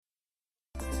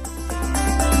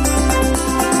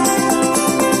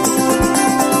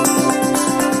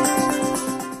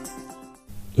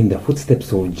in the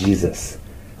footsteps of Jesus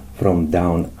from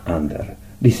down under.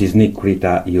 This is Nick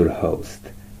Rita, your host.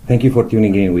 Thank you for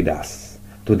tuning in with us.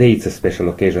 Today it's a special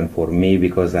occasion for me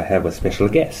because I have a special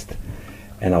guest.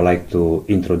 And I'd like to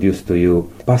introduce to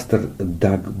you Pastor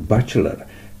Doug Batchelor,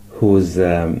 who's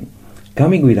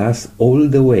coming with us all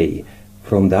the way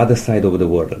from the other side of the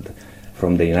world,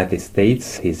 from the United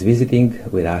States. He's visiting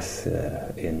with us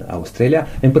in Australia,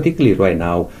 and particularly right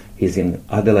now he's in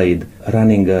Adelaide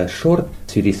running a short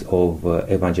series of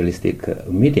evangelistic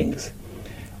meetings.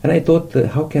 And I thought,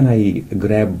 how can I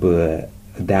grab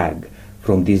Doug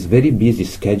from this very busy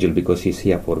schedule, because he's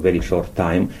here for a very short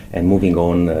time and moving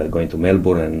on, going to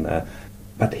Melbourne.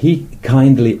 But he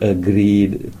kindly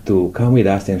agreed to come with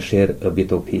us and share a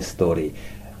bit of his story,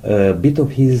 a bit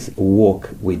of his walk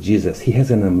with Jesus. He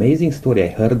has an amazing story. I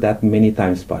heard that many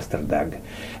times, Pastor Doug.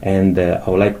 And I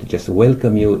would like to just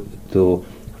welcome you to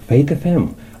Faith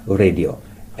FM Radio.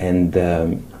 And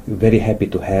very happy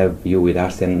to have you with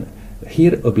us and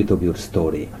hear a bit of your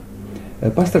story.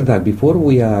 Pastor Doug, before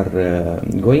we are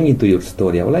going into your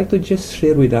story, I would like to just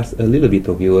share with us a little bit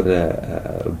of your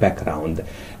background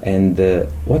and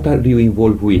what are you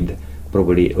involved with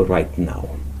probably right now?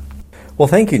 Well,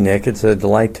 thank you, Nick. It's a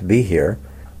delight to be here.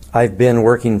 I've been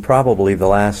working probably the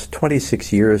last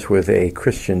 26 years with a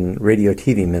Christian radio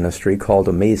TV ministry called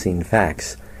Amazing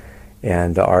Facts.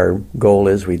 And our goal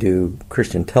is we do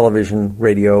Christian television,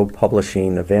 radio,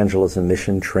 publishing, evangelism,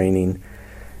 mission training,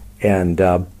 and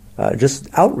just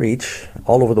outreach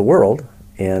all over the world.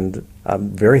 And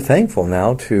I'm very thankful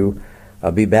now to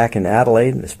be back in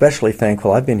Adelaide, especially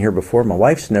thankful I've been here before. My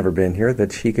wife's never been here,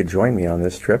 that she could join me on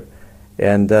this trip,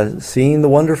 and seeing the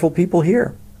wonderful people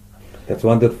here. That's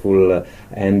wonderful.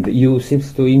 And you seem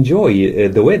to enjoy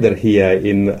the weather here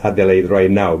in Adelaide right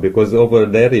now, because over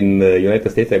there in the United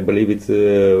States, I believe it's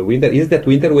winter. Is that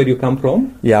winter where you come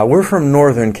from? Yeah, we're from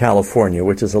Northern California,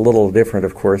 which is a little different,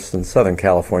 of course, than Southern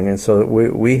California. And so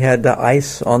we had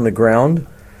ice on the ground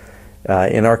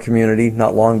in our community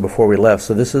not long before we left.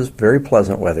 So this is very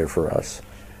pleasant weather for us.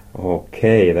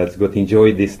 Okay, that's good.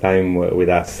 Enjoy this time with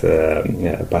us,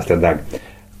 Pastor Doug.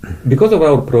 Because of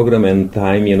our program and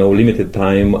time, limited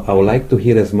time, I would like to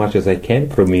hear as much as I can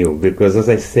from you, because as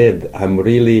I said, I'm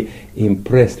really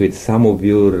impressed with some of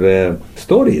your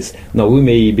stories. Now, we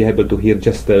may be able to hear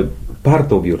just a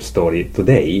part of your story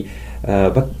today,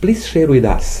 but please share with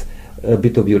us a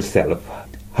bit of yourself.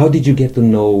 How did you get to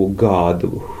know God,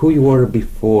 who you were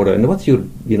before, and what's your,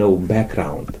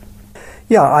 background?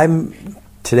 Yeah,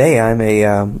 today I'm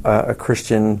a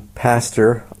Christian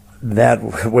pastor.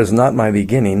 That was not my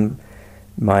beginning.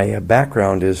 My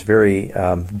background is very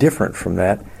different from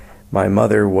that. My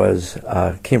mother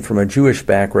came from a Jewish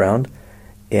background,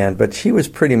 but she was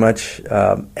pretty much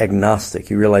agnostic.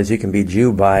 You realize you can be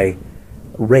Jew by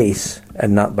race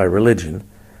and not by religion.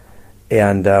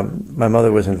 And my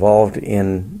mother was involved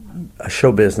in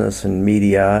show business and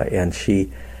media, and she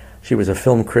was a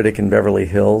film critic in Beverly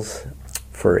Hills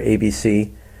for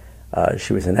ABC.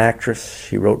 She was an actress.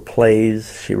 She wrote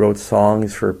plays. She wrote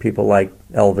songs for people like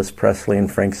Elvis Presley and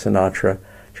Frank Sinatra.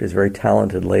 She was a very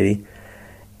talented lady.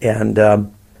 And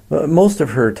most of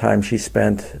her time she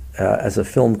spent as a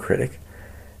film critic.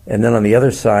 And then on the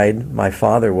other side, my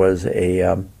father was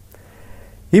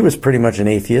he was pretty much an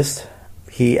atheist.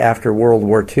 After World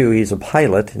War II, he's a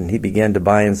pilot, and he began to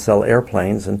buy and sell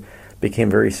airplanes and became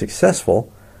very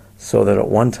successful, so that at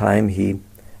one time he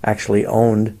actually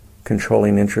owned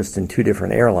controlling interest in 2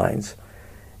 different airlines,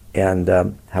 and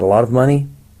had a lot of money,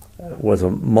 was a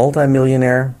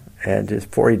multimillionaire, and just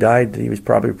before he died, he was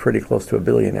probably pretty close to a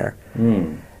billionaire.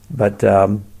 But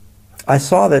I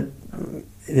saw that,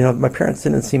 my parents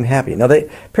didn't seem happy. Now,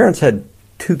 parents had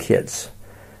 2 kids.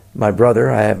 My brother,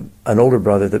 I have an older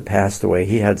brother that passed away.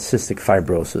 He had cystic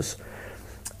fibrosis,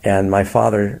 and my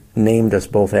father named us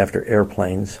both after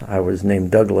airplanes. I was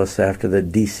named Douglas after the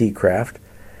DC craft,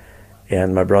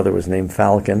 and my brother was named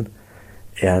Falcon.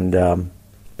 And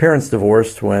parents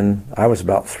divorced when I was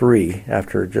about 3,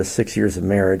 after just 6 years of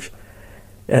marriage.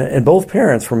 And both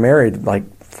parents were married like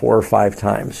 4 or 5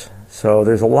 times. So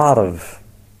there's a lot of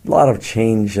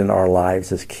change in our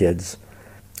lives as kids.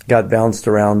 Got bounced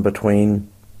around between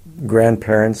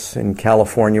grandparents in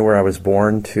California, where I was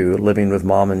born, to living with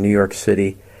mom in New York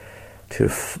City, to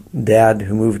dad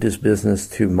who moved his business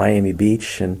to Miami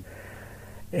Beach, and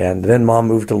then mom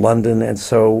moved to London. And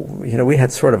so, we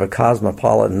had sort of a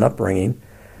cosmopolitan upbringing.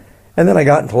 And then I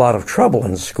got into a lot of trouble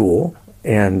in school,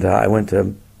 and I went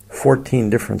to 14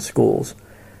 different schools,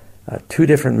 2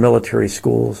 different military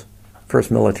schools.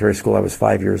 First military school, I was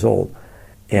 5 years old.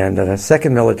 And a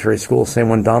second military school, same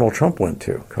one Donald Trump went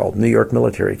to, called New York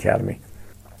Military Academy.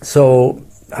 So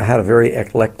I had a very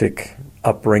eclectic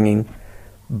upbringing,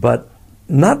 but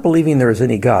not believing there was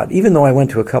any God, even though I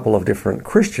went to a couple of different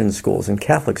Christian schools and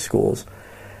Catholic schools,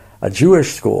 a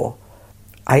Jewish school,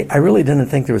 I really didn't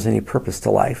think there was any purpose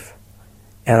to life.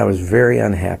 And I was very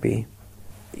unhappy.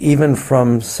 Even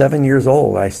from 7 years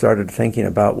old, I started thinking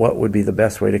about what would be the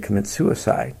best way to commit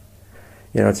suicide.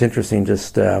 You know, it's interesting,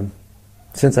 just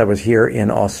since I was here in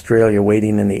Australia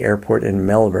waiting in the airport in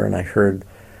Melbourne, I heard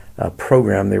a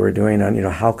program they were doing on,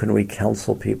 how can we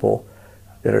counsel people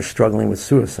that are struggling with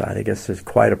suicide. I guess there's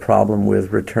quite a problem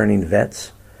with returning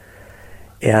vets.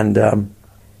 And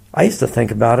I used to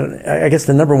think about it. I guess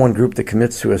the number one group that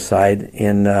commits suicide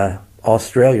in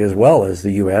Australia as well as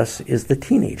the U.S. is the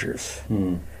teenagers.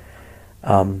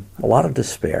 A lot of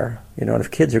despair. And if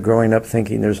kids are growing up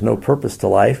thinking there's no purpose to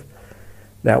life,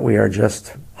 that we are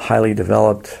just highly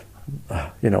developed,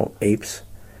 apes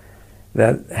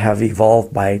that have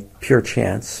evolved by pure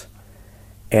chance,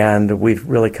 and we've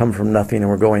really come from nothing and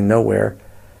we're going nowhere.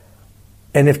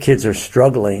 And if kids are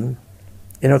struggling,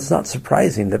 it's not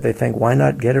surprising that they think, why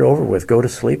not get it over with, go to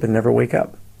sleep and never wake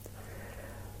up?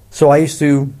 So I used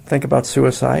to think about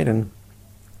suicide,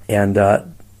 and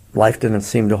life didn't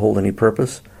seem to hold any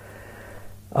purpose.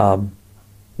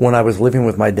 When I was living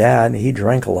with my dad, he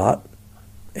drank a lot,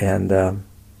 and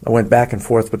I went back and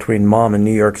forth between Mom in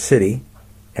New York City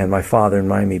and my father in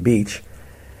Miami Beach.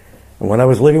 And when I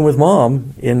was living with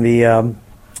Mom in the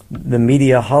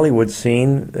media Hollywood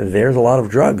scene, there's a lot of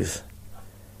drugs.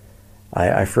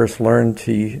 I first learned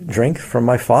to drink from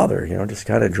my father, just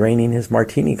kind of draining his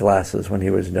martini glasses when he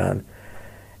was done.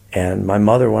 And my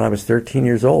mother, when I was 13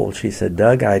 years old, she said,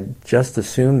 Doug, I just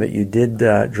assumed that you did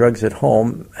drugs at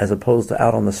home as opposed to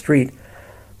out on the street.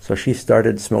 So she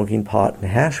started smoking pot and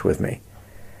hash with me.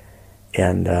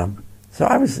 And so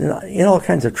I was in all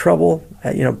kinds of trouble.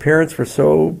 Parents were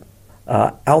so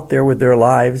out there with their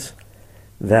lives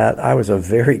that I was a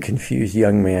very confused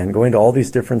young man, going to all these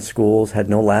different schools, had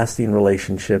no lasting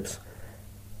relationships.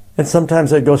 And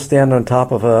sometimes I'd go stand on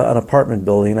top of an apartment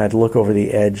building. I'd look over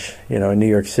the edge. In New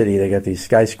York City, they got these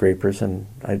skyscrapers, and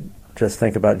I'd just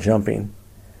think about jumping.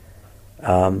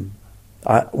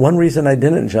 One reason I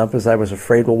didn't jump is I was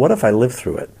afraid, well, what if I live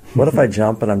through it? What if I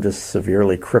jump and I'm just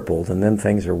severely crippled, and then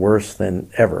things are worse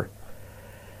than ever?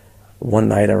 One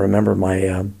night I remember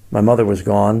my mother was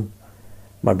gone.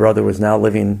 My brother was now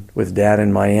living with Dad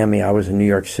in Miami. I was in New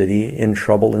York City, in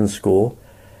trouble in school.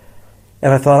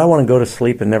 And I thought, I want to go to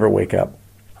sleep and never wake up.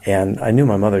 And I knew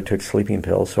my mother took sleeping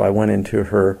pills, so I went into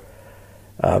her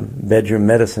bedroom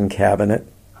medicine cabinet,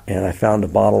 and I found a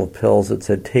bottle of pills that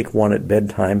said, take one at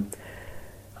bedtime.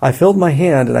 I filled my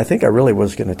hand, and I think I really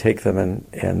was going to take them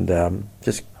and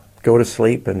just go to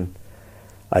sleep. And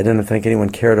I didn't think anyone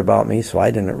cared about me, so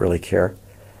I didn't really care.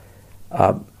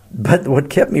 But what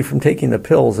kept me from taking the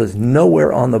pills is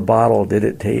nowhere on the bottle did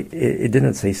it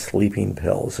didn't say sleeping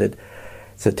pills. It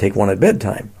said take one at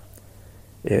bedtime.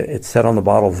 It said on the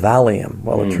bottle Valium.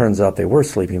 Well, it turns out they were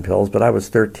sleeping pills, but I was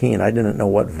 13. I didn't know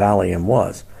what Valium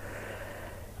was.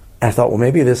 I thought, well,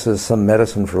 maybe this is some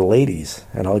medicine for ladies,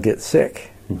 and I'll get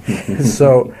sick.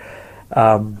 So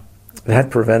that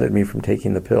prevented me from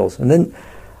taking the pills. And then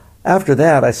after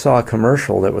that, I saw a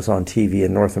commercial that was on TV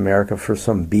in North America for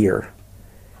some beer.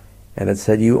 And it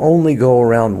said, you only go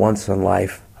around once in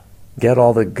life. Get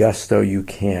all the gusto you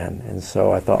can. And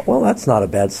so I thought, well, that's not a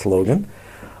bad slogan.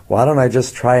 Why don't I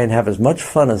just try and have as much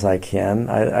fun as I can?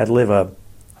 I'd live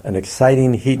an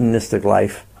exciting, hedonistic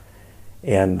life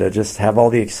and just have all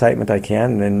the excitement I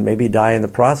can, and then maybe die in the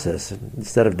process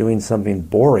instead of doing something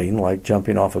boring like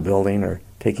jumping off a building or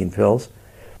taking pills.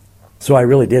 So I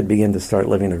really did begin to start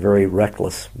living a very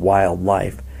reckless, wild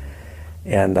life.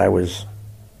 And I was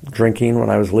drinking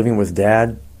when I was living with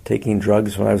Dad, taking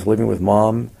drugs when I was living with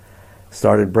Mom,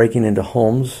 started breaking into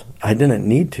homes. I didn't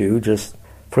need to, just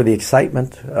for the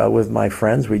excitement with my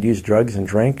friends. We'd use drugs and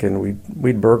drink, and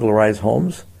we'd burglarize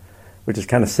homes, which is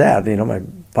kind of sad. My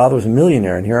father was a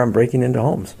millionaire, and here I'm breaking into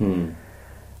homes.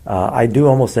 I do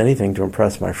almost anything to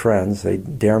impress my friends. They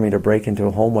dare me to break into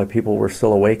a home while people were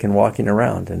still awake and walking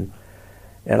around, and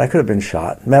I could have been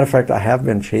shot. Matter of fact, I have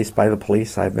been chased by the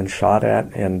police. I've been shot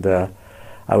at, and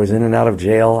I was in and out of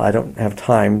jail. I don't have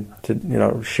time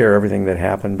to share everything that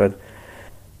happened, but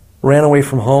ran away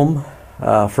from home.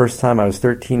 First time I was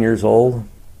 13 years old.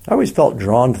 I always felt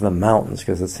drawn to the mountains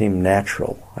because it seemed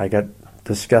natural. I got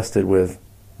disgusted with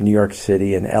New York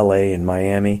City and LA and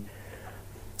Miami,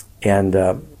 and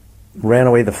ran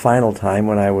away the final time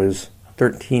when I was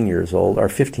 15 years old,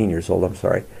 I'm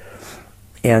sorry.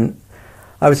 And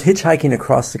I was hitchhiking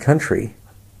across the country,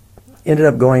 ended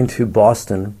up going to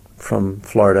Boston from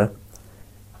Florida,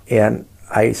 and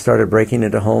I started breaking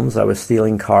into homes. I was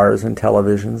stealing cars and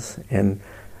televisions, and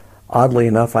oddly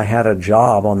enough, I had a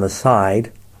job on the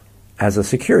side as a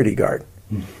security guard.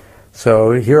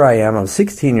 So here I am, I'm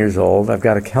 16 years old, I've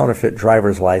got a counterfeit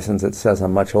driver's license that says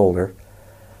I'm much older.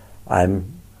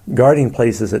 I'm guarding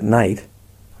places at night,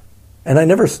 and I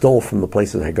never stole from the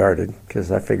places I guarded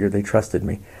because I figured they trusted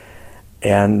me.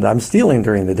 And I'm stealing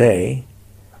during the day.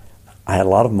 I had a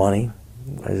lot of money.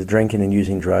 I was drinking and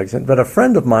using drugs. But a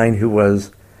friend of mine he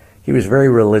was very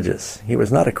religious. He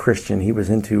was not a Christian. He was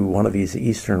into one of these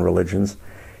Eastern religions.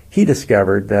 He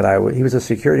discovered that he was a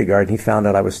security guard, and he found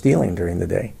out I was stealing during the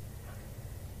day.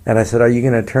 And I said, "Are you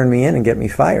going to turn me in and get me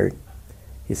fired?"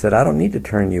 He said, "I don't need to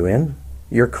turn you in.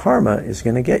 Your karma is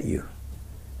going to get you."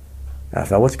 I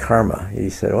thought, "What's karma?" He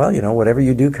said, "Well, whatever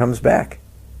you do comes back."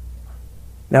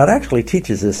 Now, it actually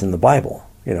teaches this in the Bible.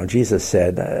 Jesus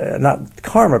said, not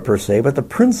karma per se, but the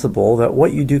principle that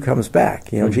what you do comes back.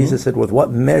 Jesus said, with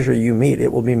what measure you meet,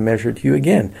 it will be measured to you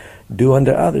again. Do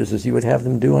unto others as you would have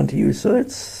them do unto you. So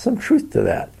there's some truth to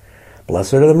that.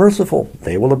 Blessed are the merciful.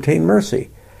 They will obtain mercy.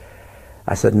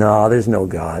 I said, "No, there's no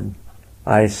God.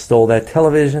 I stole that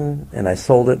television, and I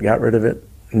sold it, got rid of it,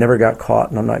 never got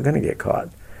caught, and I'm not going to get caught."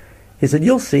 He said,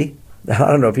 "You'll see." I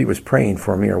don't know if he was praying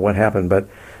for me or what happened, but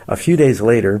a few days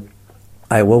later,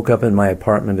 I woke up in my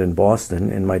apartment in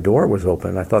Boston, and my door was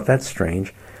open. I thought, that's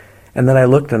strange. And then I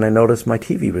looked, and I noticed my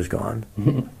TV was gone,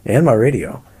 and my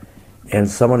radio. And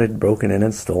someone had broken in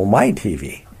and stole my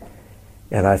TV.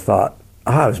 And I thought,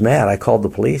 I was mad. I called the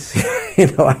police.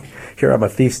 Here I'm a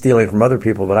thief stealing from other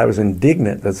people, but I was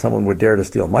indignant that someone would dare to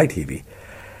steal my TV.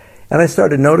 And I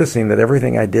started noticing that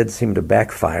everything I did seemed to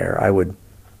backfire. I would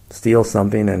steal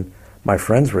something, and my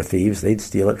friends were thieves. They'd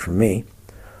steal it from me.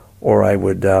 Or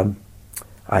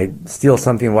I'd steal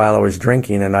something while I was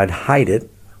drinking, and I'd hide it,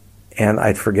 and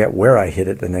I'd forget where I hid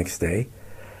it the next day.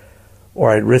 Or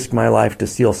I'd risk my life to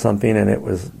steal something, and it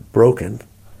was broken,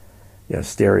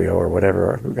 stereo or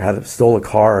whatever. I stole a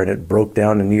car, and it broke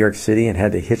down in New York City and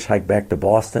had to hitchhike back to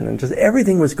Boston, and just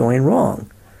everything was going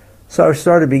wrong. So I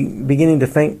started beginning to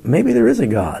think, maybe there is a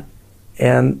God.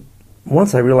 And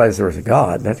once I realized there was a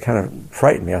God, that kind of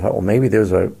frightened me. I thought, well, maybe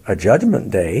there's a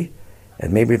judgment day,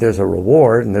 and maybe there's a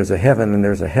reward, and there's a heaven, and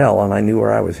there's a hell, and I knew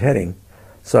where I was heading.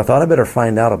 So I thought I better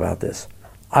find out about this.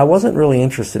 I wasn't really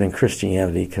interested in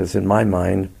Christianity because in my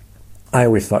mind, I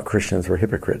always thought Christians were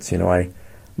hypocrites.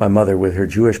 My mother, with her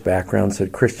Jewish background,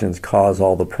 said Christians cause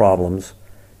all the problems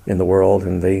in the world,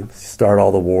 and they start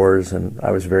all the wars, and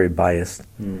I was very biased.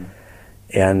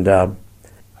 And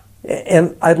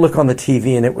I'd look on the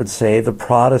TV, and it would say the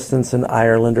Protestants in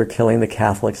Ireland are killing the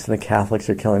Catholics, and the Catholics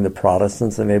are killing the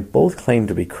Protestants, and they both claim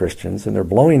to be Christians, and they're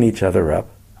blowing each other up.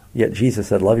 Yet Jesus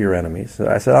said, love your enemies. So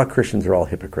I said, Christians are all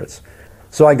hypocrites.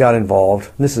 So I got involved.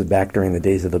 This is back during the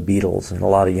days of the Beatles, and a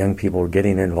lot of young people were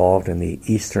getting involved in the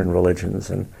Eastern religions,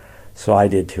 and so I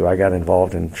did too. I got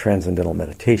involved in transcendental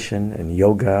meditation and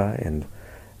yoga and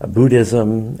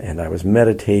Buddhism, and I was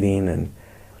meditating and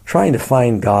trying to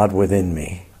find God within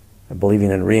me, believing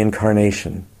in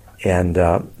reincarnation. And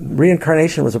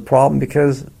reincarnation was a problem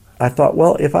because I thought,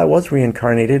 well, if I was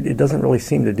reincarnated, it doesn't really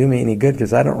seem to do me any good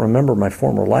because I don't remember my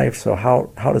former life, so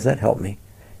how does that help me?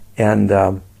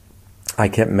 And I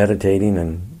kept meditating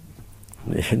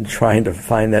and trying to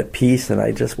find that peace, and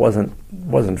I just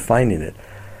wasn't finding it.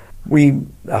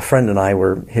 A friend and I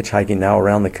were hitchhiking now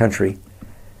around the country,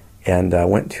 and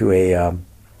went to a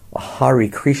Hare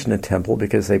Krishna temple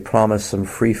because they promised some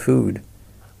free food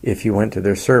if you went to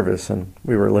their service, and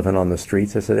we were living on the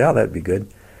streets. I said, yeah, that'd be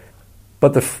good.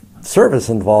 But the service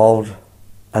involved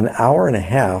an hour and a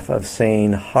half of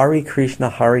saying Hare Krishna,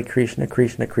 Krishna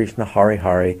Krishna, Hare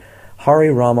Hare,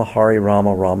 Hare Rama,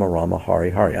 Rama Rama,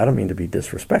 Hare Hare. I don't mean to be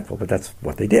disrespectful, but that's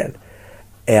what they did.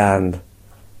 And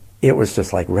it was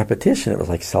just like repetition. It was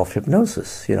like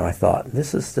self-hypnosis. I thought,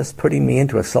 this is just putting me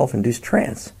into a self-induced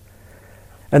trance.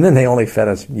 And then they only fed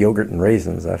us yogurt and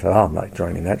raisins. I thought, I'm not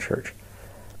joining that church.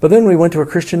 But then we went to a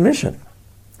Christian mission.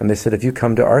 And they said, if you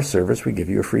come to our service, we give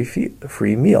you a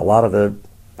free meal. A lot of the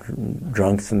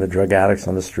drunks and the drug addicts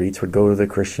on the streets would go to the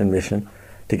Christian mission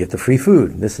to get the free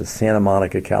food. This is Santa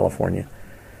Monica, California.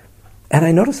 And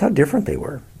I noticed how different they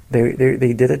were.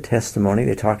 They did a testimony.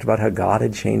 They talked about how God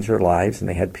had changed their lives and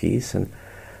they had peace. And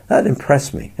that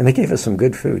impressed me. And they gave us some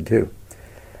good food, too.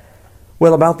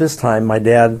 Well, about this time, my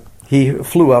dad, he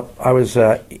flew up. I was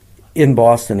in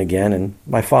Boston again, and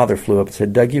my father flew up and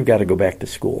said, Doug, you've got to go back to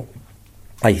school.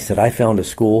 He said, I found a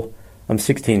school. I'm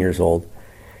 16 years old.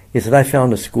 He said, I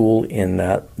found a school in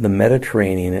the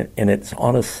Mediterranean, and it's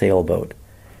on a sailboat.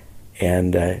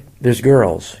 And there's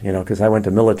girls, because I went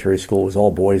to military school. It was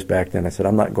all boys back then. I said,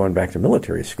 I'm not going back to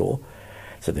military school.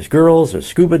 So there's girls, there's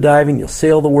scuba diving, you'll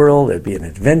sail the world, it'd be an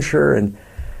adventure. And he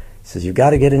says, you've got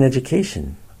to get an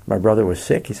education. My brother was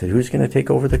sick. He said, who's going to take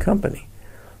over the company?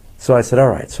 So I said, all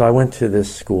right. So I went to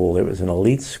this school. It was an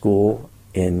elite school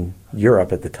in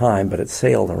Europe at the time, but it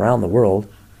sailed around the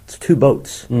world. It's 2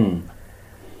 boats.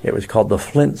 It was called the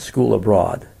Flint School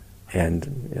Abroad.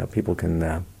 And people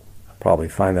can probably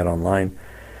find that online.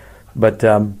 But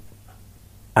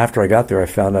after I got there, I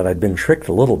found out I'd been tricked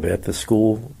a little bit. The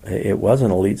school, it was an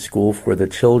elite school for the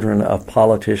children of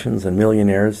politicians and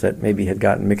millionaires that maybe had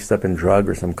gotten mixed up in drug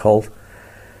or some cult,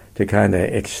 to kind of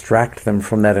extract them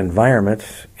from that environment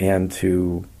and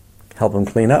to help them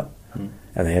clean up.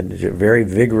 And they had a very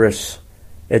vigorous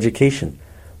education.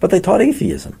 But they taught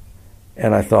atheism.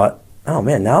 And I thought, oh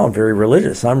man, now I'm very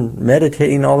religious. I'm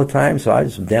meditating all the time. So I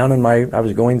was I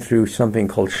was going through something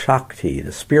called Shakti,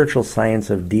 the spiritual science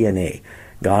of DNA.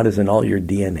 God is in all your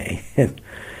DNA.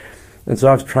 And so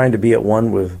I was trying to be at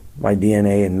one with my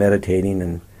DNA and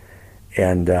meditating.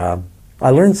 And I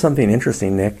learned something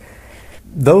interesting, Nick.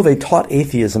 Though they taught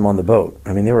atheism on the boat,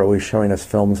 I mean, they were always showing us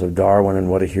films of Darwin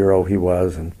and what a hero he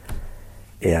was.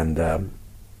 And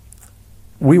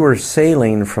we were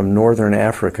sailing from northern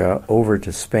Africa over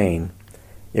to Spain.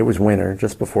 It was winter,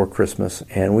 just before Christmas,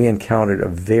 and we encountered a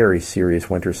very serious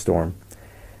winter storm.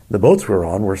 The boats we were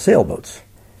on were sailboats,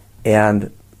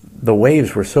 and the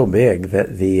waves were so big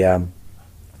that the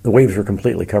waves were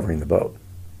completely covering the boat.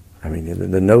 I mean,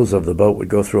 the nose of the boat would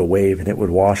go through a wave, and it would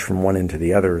wash from one end to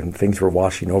the other, and things were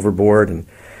washing overboard, and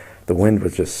the wind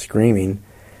was just screaming,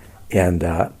 and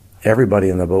everybody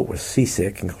in the boat was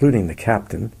seasick, including the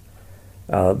captain.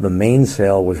 The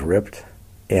mainsail was ripped,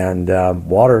 and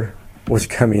water was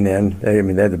coming in. I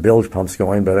mean, they had the bilge pumps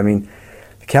going, but I mean,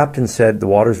 the captain said, the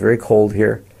water's very cold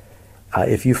here.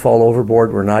 If you fall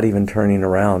overboard, we're not even turning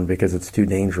around because it's too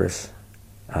dangerous.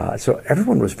 So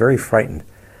everyone was very frightened.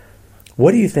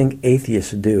 What do you think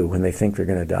atheists do when they think they're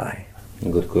going to die?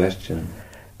 Good question.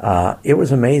 It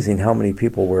was amazing how many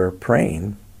people were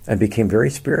praying and became very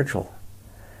spiritual.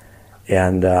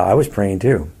 And I was praying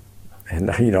too. And,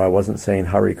 I wasn't saying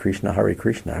Hare Krishna, Hare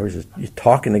Krishna. I was just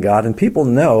talking to God. And people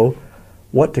know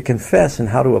what to confess and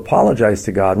how to apologize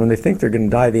to God. When they think they're going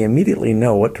to die, they immediately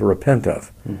know what to repent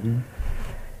of. Mm-hmm.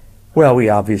 Well, we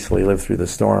obviously lived through the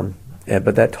storm.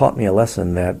 But that taught me a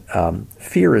lesson that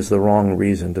fear is the wrong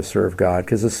reason to serve God,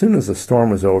 because as soon as the storm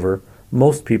was over,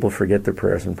 most people forget their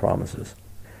prayers and promises.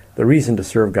 The reason to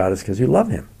serve God is because you love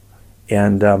Him.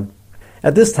 And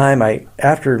at this time,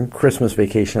 after Christmas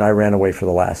vacation, I ran away for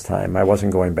the last time. I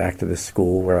wasn't going back to this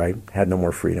school where I had no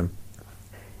more freedom.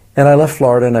 And I left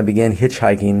Florida and I began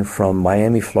hitchhiking from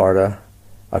Miami, Florida,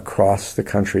 across the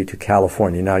country to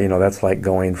California. Now, that's like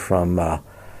going from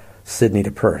Sydney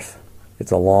to Perth.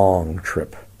 It's a long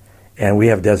trip. And we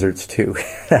have deserts too.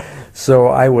 So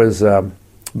I was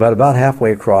about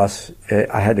halfway across.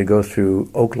 I had to go through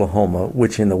Oklahoma,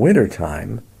 which in the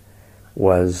wintertime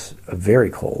was very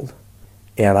cold.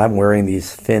 And I'm wearing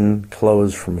these thin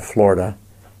clothes from Florida.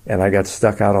 And I got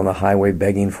stuck out on the highway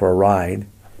begging for a ride.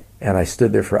 And I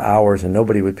stood there for hours and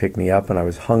nobody would pick me up. And I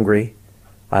was hungry.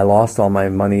 I lost all my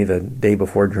money the day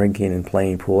before drinking and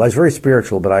playing pool. I was very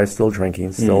spiritual, but I was still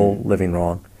drinking, still living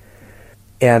wrong.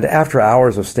 And after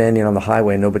hours of standing on the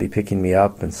highway, nobody picking me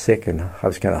up and sick, and I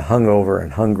was kind of hungover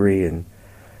and hungry and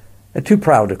too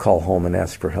proud to call home and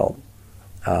ask for help,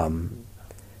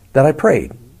 that I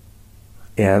prayed.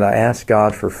 And I asked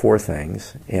God for 4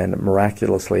 things, and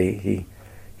miraculously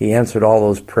He answered all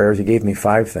those prayers. He gave me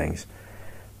 5 things.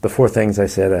 The 4 things I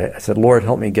said, Lord,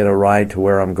 help me get a ride to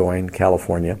where I'm going,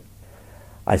 California.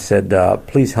 I said,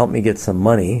 please help me get some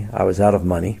money. I was out of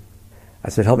money. I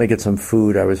said, help me get some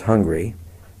food. I was hungry.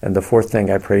 And the 4th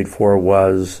thing I prayed for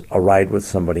was a ride with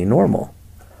somebody normal.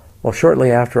 Well,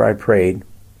 shortly after I prayed,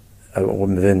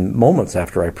 within moments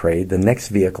after I prayed, the next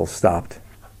vehicle stopped,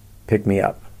 picked me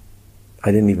up.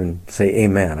 I didn't even say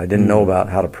amen. I didn't know about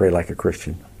how to pray like a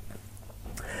Christian.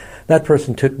 That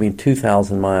person took me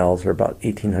 2,000 miles, or about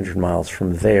 1,800 miles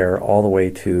from there, all the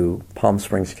way to Palm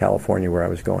Springs, California, where I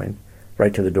was going,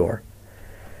 right to the door.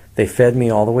 They fed me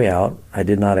all the way out. I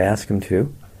did not ask them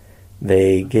to.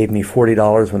 They gave me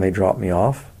 $40 when they dropped me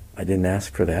off. I didn't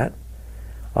ask for that.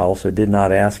 I also did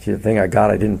not ask. The thing I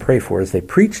didn't pray for, is they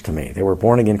preached to me. They were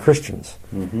born-again Christians.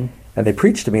 Mm-hmm. And they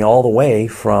preached to me all the way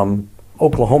from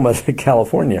Oklahoma to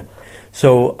California.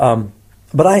 So,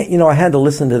 but I had to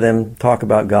listen to them talk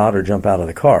about God or jump out of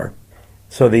the car.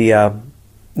 So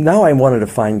now I wanted to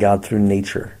find God through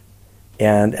nature.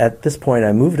 And at this point,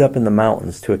 I moved up in the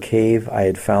mountains to a cave I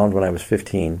had found when I was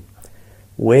 15.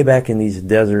 Way back in these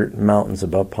desert mountains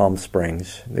above Palm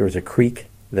Springs, there was a creek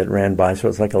that ran by. So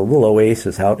it's like a little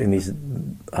oasis out in these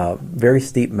very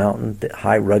steep mountain,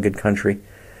 high, rugged country.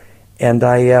 And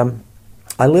I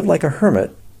lived like a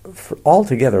hermit for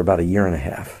altogether about a year and a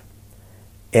half.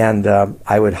 And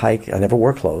I would hike. I never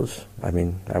wore clothes. I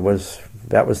mean, that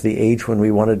was the age when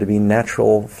we wanted to be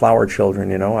natural flower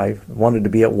children, you know. I wanted to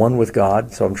be at one with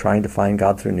God, so I'm trying to find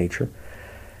God through nature.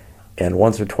 And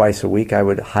once or twice a week, I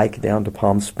would hike down to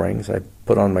Palm Springs. I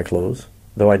put on my clothes,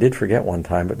 though I did forget one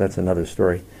time, but that's another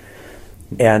story.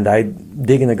 And I'd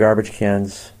dig in the garbage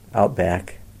cans out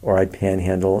back, or I'd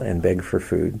panhandle and beg for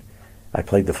food. I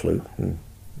played the flute and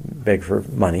begged for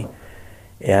money.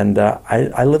 And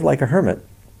I lived like a hermit.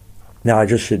 Now, I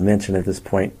just should mention at this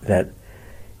point that,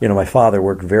 you know, my father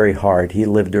worked very hard. He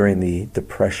lived during the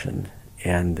Depression,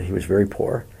 and he was very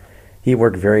poor. He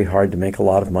worked very hard to make a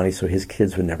lot of money so his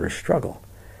kids would never struggle.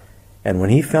 And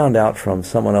when he found out from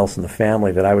someone else in the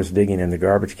family that I was digging in the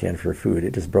garbage can for food,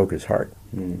 it just broke his heart.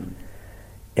 Mm.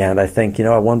 And I think, you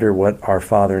know, I wonder what our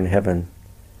Father in heaven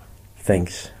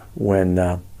thinks when,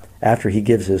 after he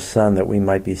gives his Son that we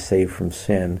might be saved from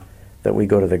sin, that we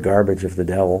go to the garbage of the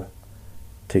devil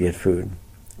to get food.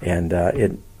 And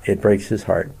it breaks his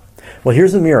heart. Well,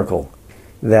 here's a miracle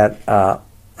that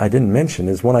I didn't mention,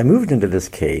 is when I moved into this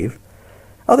cave,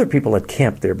 other people had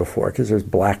camped there before, because there's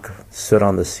black soot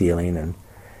on the ceiling,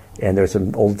 and there's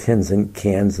some old tins and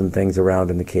cans and things around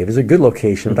in the cave. It's a good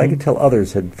location, but I could tell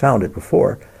others had found it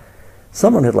before.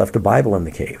 Someone had left a Bible in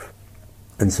the cave.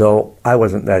 And so I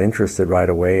wasn't that interested right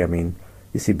away. I mean,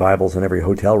 you see Bibles in every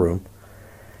hotel room.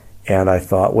 And I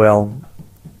thought, well,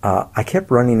 I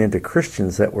kept running into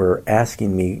Christians that were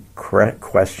asking me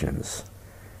questions.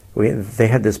 They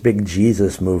had this big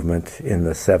Jesus movement in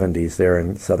the 70s there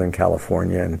in Southern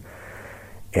California,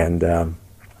 and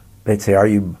they'd say, "Are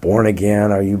you born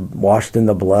again? Are you washed in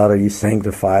the blood? Are you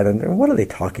sanctified?" And what are they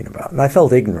talking about? And I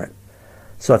felt ignorant.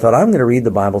 So I thought, I'm going to read the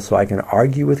Bible so I can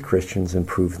argue with Christians and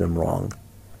prove them wrong.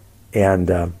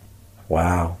 And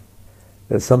wow,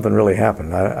 something really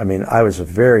happened. I mean, I was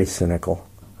very cynical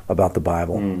about the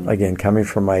Bible. Again, coming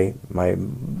from my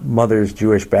mother's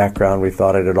Jewish background, we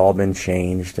thought it had all been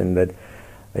changed, and that,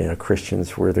 you know,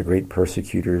 Christians were the great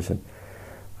persecutors.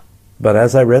 But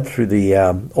as I read through the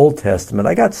Old Testament,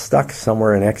 I got stuck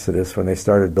somewhere in Exodus when they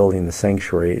started building the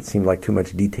sanctuary. It seemed like too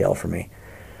much detail for me.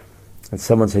 And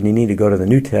someone said, you need to go to the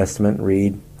New Testament and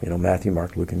read, you know, Matthew,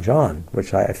 Mark, Luke, and John,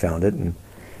 which I found it. And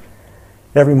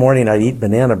every morning I'd eat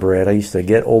banana bread. I used to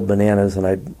get old bananas, and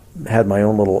I had my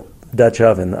own little Dutch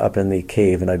oven up in the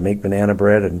cave, and I'd make banana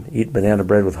bread and eat banana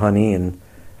bread with honey, and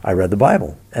I read the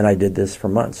Bible. And I did this for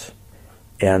months.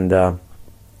 And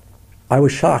I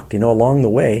was shocked. You know, along the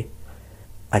way,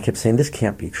 I kept saying, this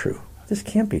can't be true. This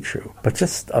can't be true. But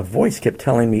just a voice kept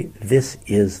telling me, this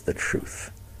is the truth.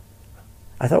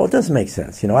 I thought, well, it doesn't make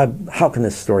sense. You know, how can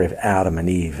this story of Adam and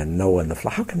Eve and Noah and the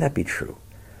flood, how can that be true?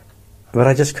 But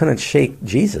I just couldn't shake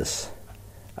Jesus.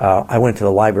 I went to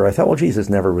the library. I thought, well, Jesus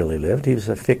never really lived. He was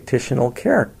a fictitious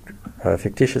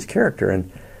character.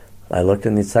 And I looked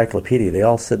in the encyclopedia. They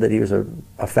all said that he was a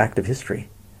fact of history.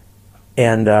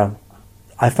 And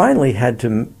I finally had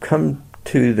to come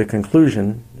to the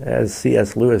conclusion, as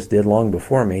C.S. Lewis did long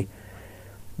before me,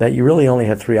 that you really only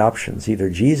had three options. Either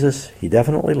Jesus, he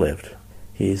definitely lived.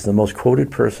 He's the most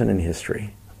quoted person in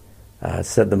history.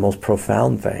 Said the most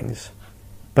profound things.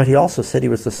 But he also said he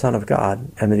was the Son of God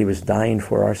and that he was dying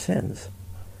for our sins.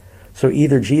 So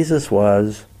either Jesus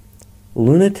was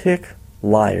lunatic,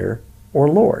 liar, or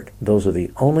Lord. Those are the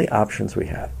only options we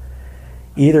have.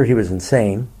 Either he was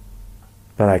insane,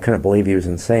 but I couldn't believe he was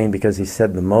insane because he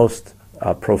said the most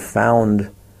profound,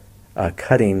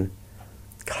 cutting,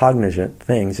 cognizant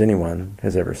things anyone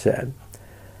has ever said.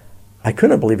 I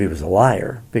couldn't believe he was a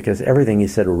liar because everything he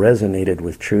said resonated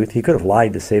with truth. He could have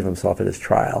lied to save himself at his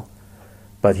trial,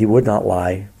 but he would not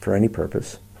lie for any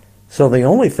purpose. So the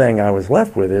only thing I was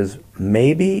left with is,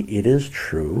 maybe it is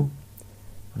true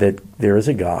that there is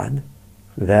a God,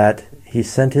 that he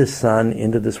sent his Son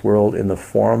into this world in the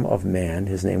form of man,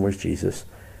 his name was Jesus,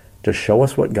 to show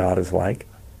us what God is like,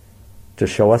 to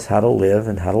show us how to live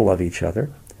and how to love each other,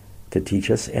 to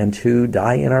teach us, and to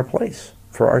die in our place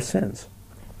for our sins.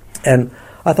 And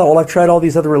I thought, well, I've tried all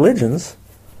these other religions.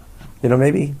 You know,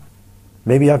 maybe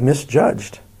I've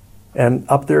misjudged. And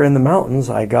up there in the mountains,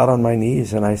 I got on my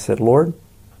knees and I said, Lord,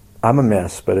 I'm a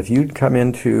mess, but if you'd come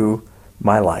into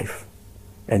my life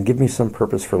and give me some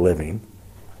purpose for living,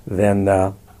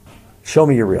 then show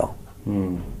me you're real.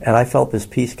 And I felt this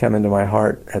peace come into my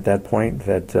heart at that point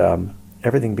that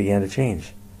everything began to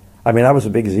change. I mean, I was a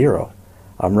big zero.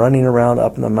 I'm running around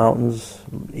up in the mountains,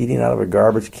 eating out of a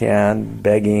garbage can,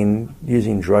 begging,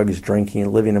 using drugs,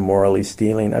 drinking, living immorally,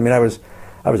 stealing. I mean,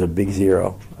 I I was a big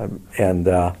zero.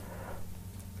 And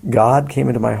God came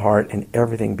into my heart and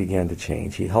everything began to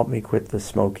change. He helped me quit the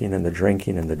smoking and the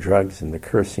drinking and the drugs and the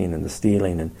cursing and the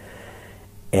stealing.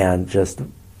 And just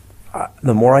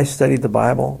the more I studied the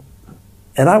Bible,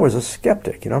 and I was a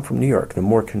skeptic, I'm from New York, the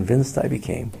more convinced I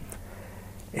became.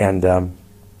 And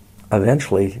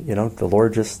eventually, the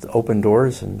Lord just opened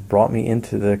doors and brought me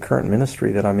into the current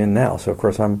ministry that I'm in now. So, of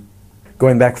course, I'm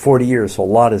going back 40 years, so a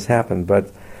lot has happened,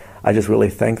 but I just really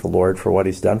thank the Lord for what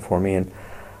He's done for me. And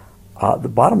the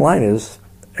bottom line is,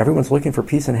 everyone's looking for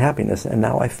peace and happiness, and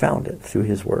now I found it through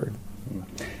His Word.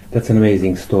 That's an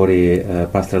amazing story,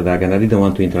 Pastor Doug, and I didn't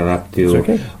want to interrupt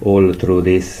you all through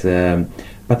this,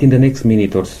 but in the next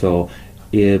minute or so,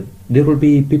 there will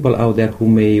be people out there who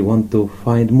may want to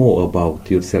find more about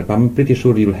yourself. I'm pretty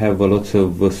sure you'll have lots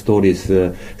of stories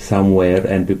somewhere,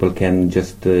 and people can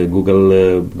just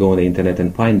Google, go on the internet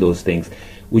and find those things.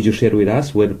 Would you share with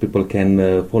us where people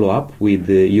can follow up with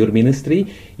your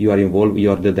ministry? You are involved,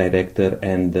 you are the director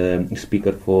and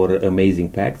speaker for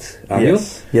Amazing Facts, are you?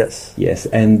 Yes. Yes,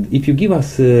 and if you give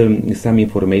us some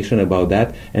information about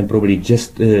that, and probably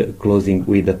just closing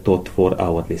with a thought for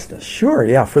our listeners. Sure,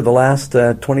 yeah. For the last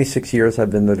 26 years,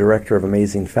 I've been the director of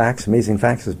Amazing Facts. Amazing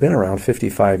Facts has been around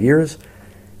 55 years.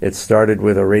 It started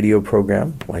with a radio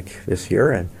program like this here,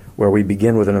 and where we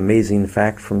begin with an amazing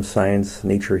fact from science,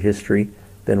 nature, history.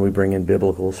 Then we bring in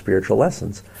biblical, spiritual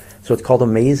lessons. So it's called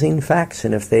Amazing Facts,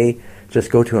 and if they just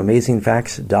go to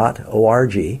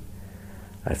amazingfacts.org,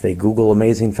 if they Google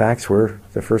Amazing Facts, we're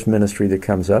the first ministry that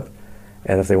comes up.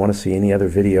 And if they want to see any other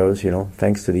videos,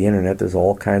 thanks to the internet, there's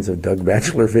all kinds of Doug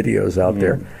Batchelor videos out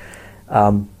there.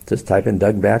 Just type in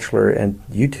Doug Batchelor and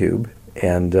YouTube,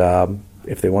 and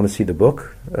if they want to see the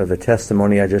book, the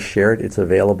testimony I just shared, it's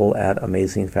available at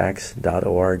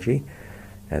amazingfacts.org.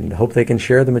 And hope they can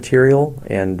share the material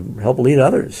and help lead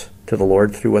others to the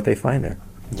Lord through what they find there.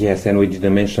 Yes, and we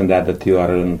didn't mention that you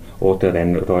are an author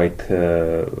and write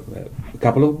a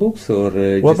couple of books, or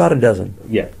about a dozen.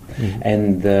 Yeah,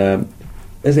 and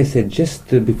as I said, just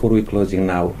before we're closing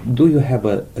now, do you have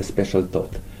a special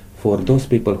thought for those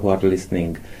people who are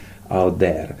listening out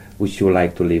there, which you would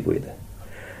like to leave with?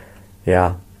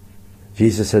 Yeah.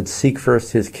 Jesus said, seek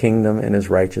first His kingdom and His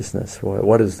righteousness.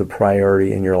 What is the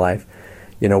priority in your life?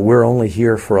 We're only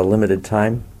here for a limited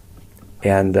time,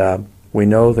 and we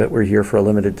know that we're here for a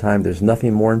limited time. There's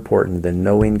nothing more important than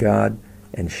knowing God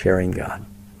and sharing God.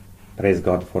 Praise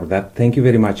God for that. Thank you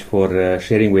very much for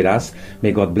sharing with us.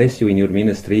 May God bless you in your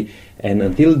ministry. And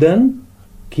until then,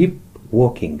 keep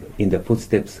walking in the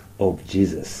footsteps of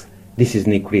Jesus. This is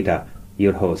Nick Rita,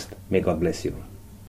 your host. May God bless you.